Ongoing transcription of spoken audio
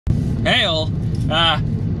Hey all,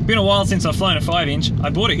 been a while since I've flown a 5-inch. I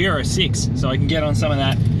bought a Hero 6 so I can get on some of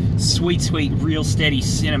that sweet Reelsteady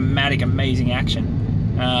cinematic amazing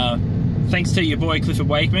action. Thanks to your boy Clifford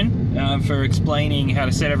Wakeman for explaining how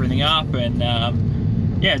to set everything up and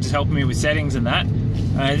yeah, just helping me with settings and that.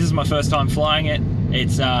 This is my first time flying it.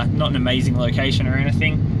 It's not an amazing location or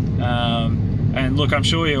anything. And look, I'm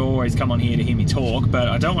sure you always come on here to hear me talk, but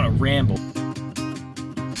I don't want to ramble.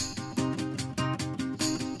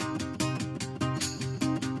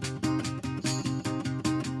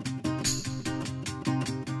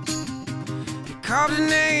 Carved a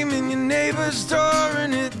name in your neighbor's door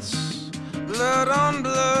and it's blood on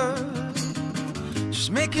blood.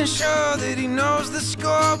 Just making sure that he knows the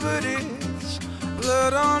score, but it's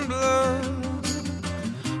blood on blood.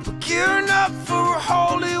 We're gearing up for a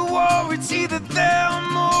holy war, it's either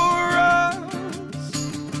them or us.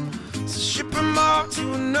 So ship him off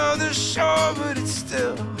to another shore, but it's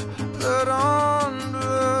still blood on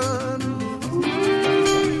blood.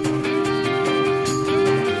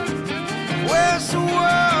 Where's the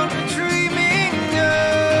world we're dreaming of?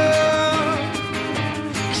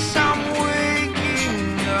 'Cause I'm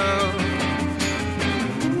waking up.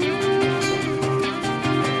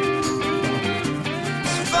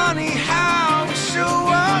 It's funny how we show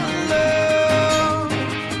our love.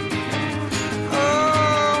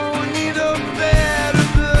 Oh, we need a better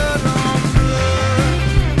blood on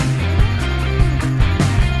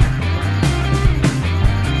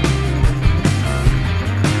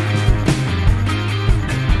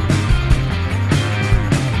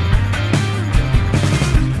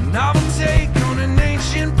novel take on an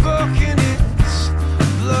ancient book and it's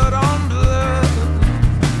blood on blood.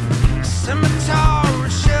 Scimitar or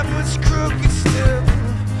shepherd's crook, it's still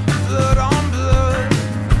blood on blood.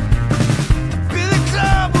 The billy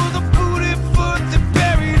club or the booty foot, they're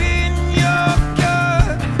buried in your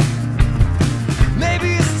gut. Maybe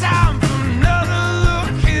it's time for another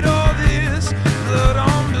look at all this blood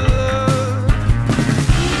on blood.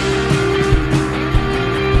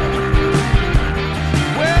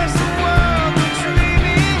 Where's the world we're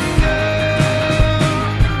dreaming of?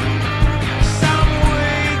 'Cause I'm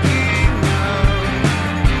waking up.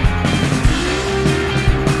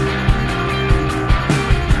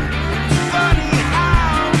 It's funny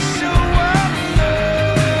how we show our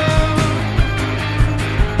love.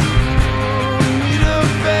 Oh, we need a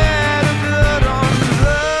better blood on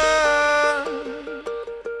blood.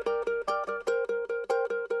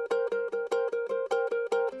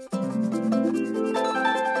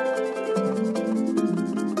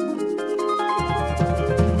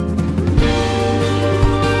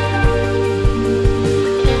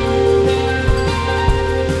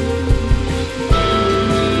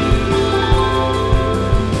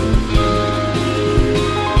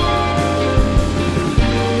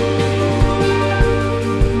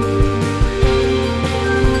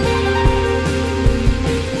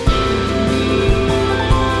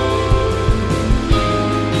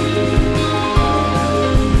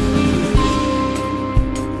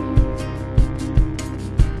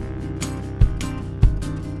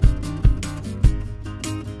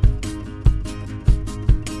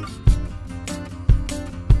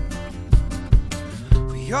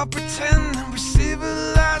 We all pretend that we're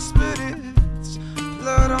civilized, but it's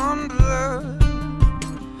blood on blood.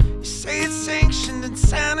 You say it's sanctioned and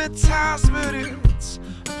sanitized, but it's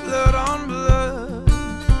blood on blood.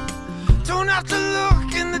 Don't have to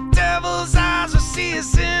look in the devil's eyes or see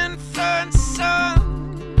his infant son.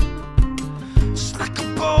 Just like a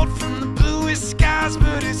bolt from the bluest skies,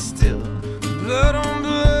 but it's still blood on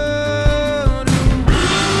blood.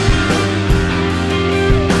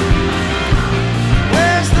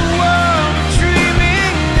 Where's the world we're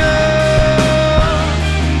dreaming of?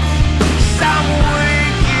 'Cause I'm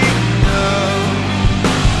waking up.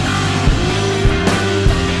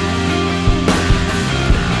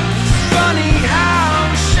 It's funny how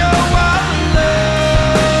we show our love.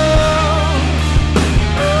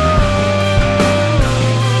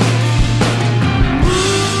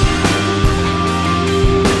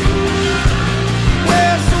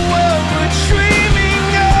 Where's the world we're dreaming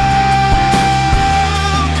of?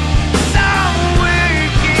 'Cause I'm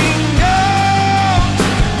waking up.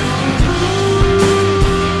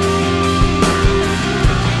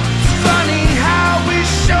 It's funny how we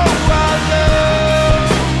show our love.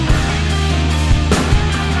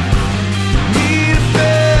 Need a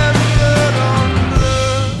better blood on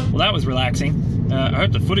blood. Well, that was relaxing. I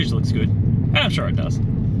hope the footage looks good. And I'm sure it does.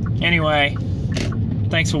 Anyway,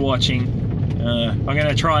 thanks for watching. I'm going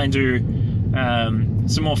to try and do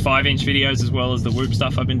some more 5-inch videos as well as the Whoop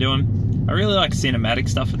stuff I've been doing. I really like cinematic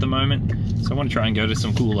stuff at the moment, so I want to try and go to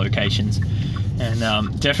some cool locations.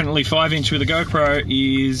 And definitely 5-inch with a GoPro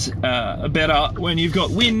is better when you've got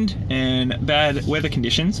wind and bad weather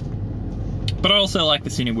conditions. But I also like the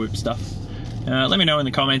Cinewhoop stuff. Let me know in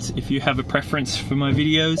the comments if you have a preference for my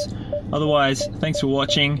videos. Otherwise, thanks for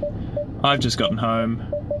watching. I've just gotten home.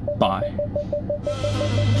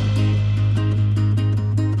 Bye.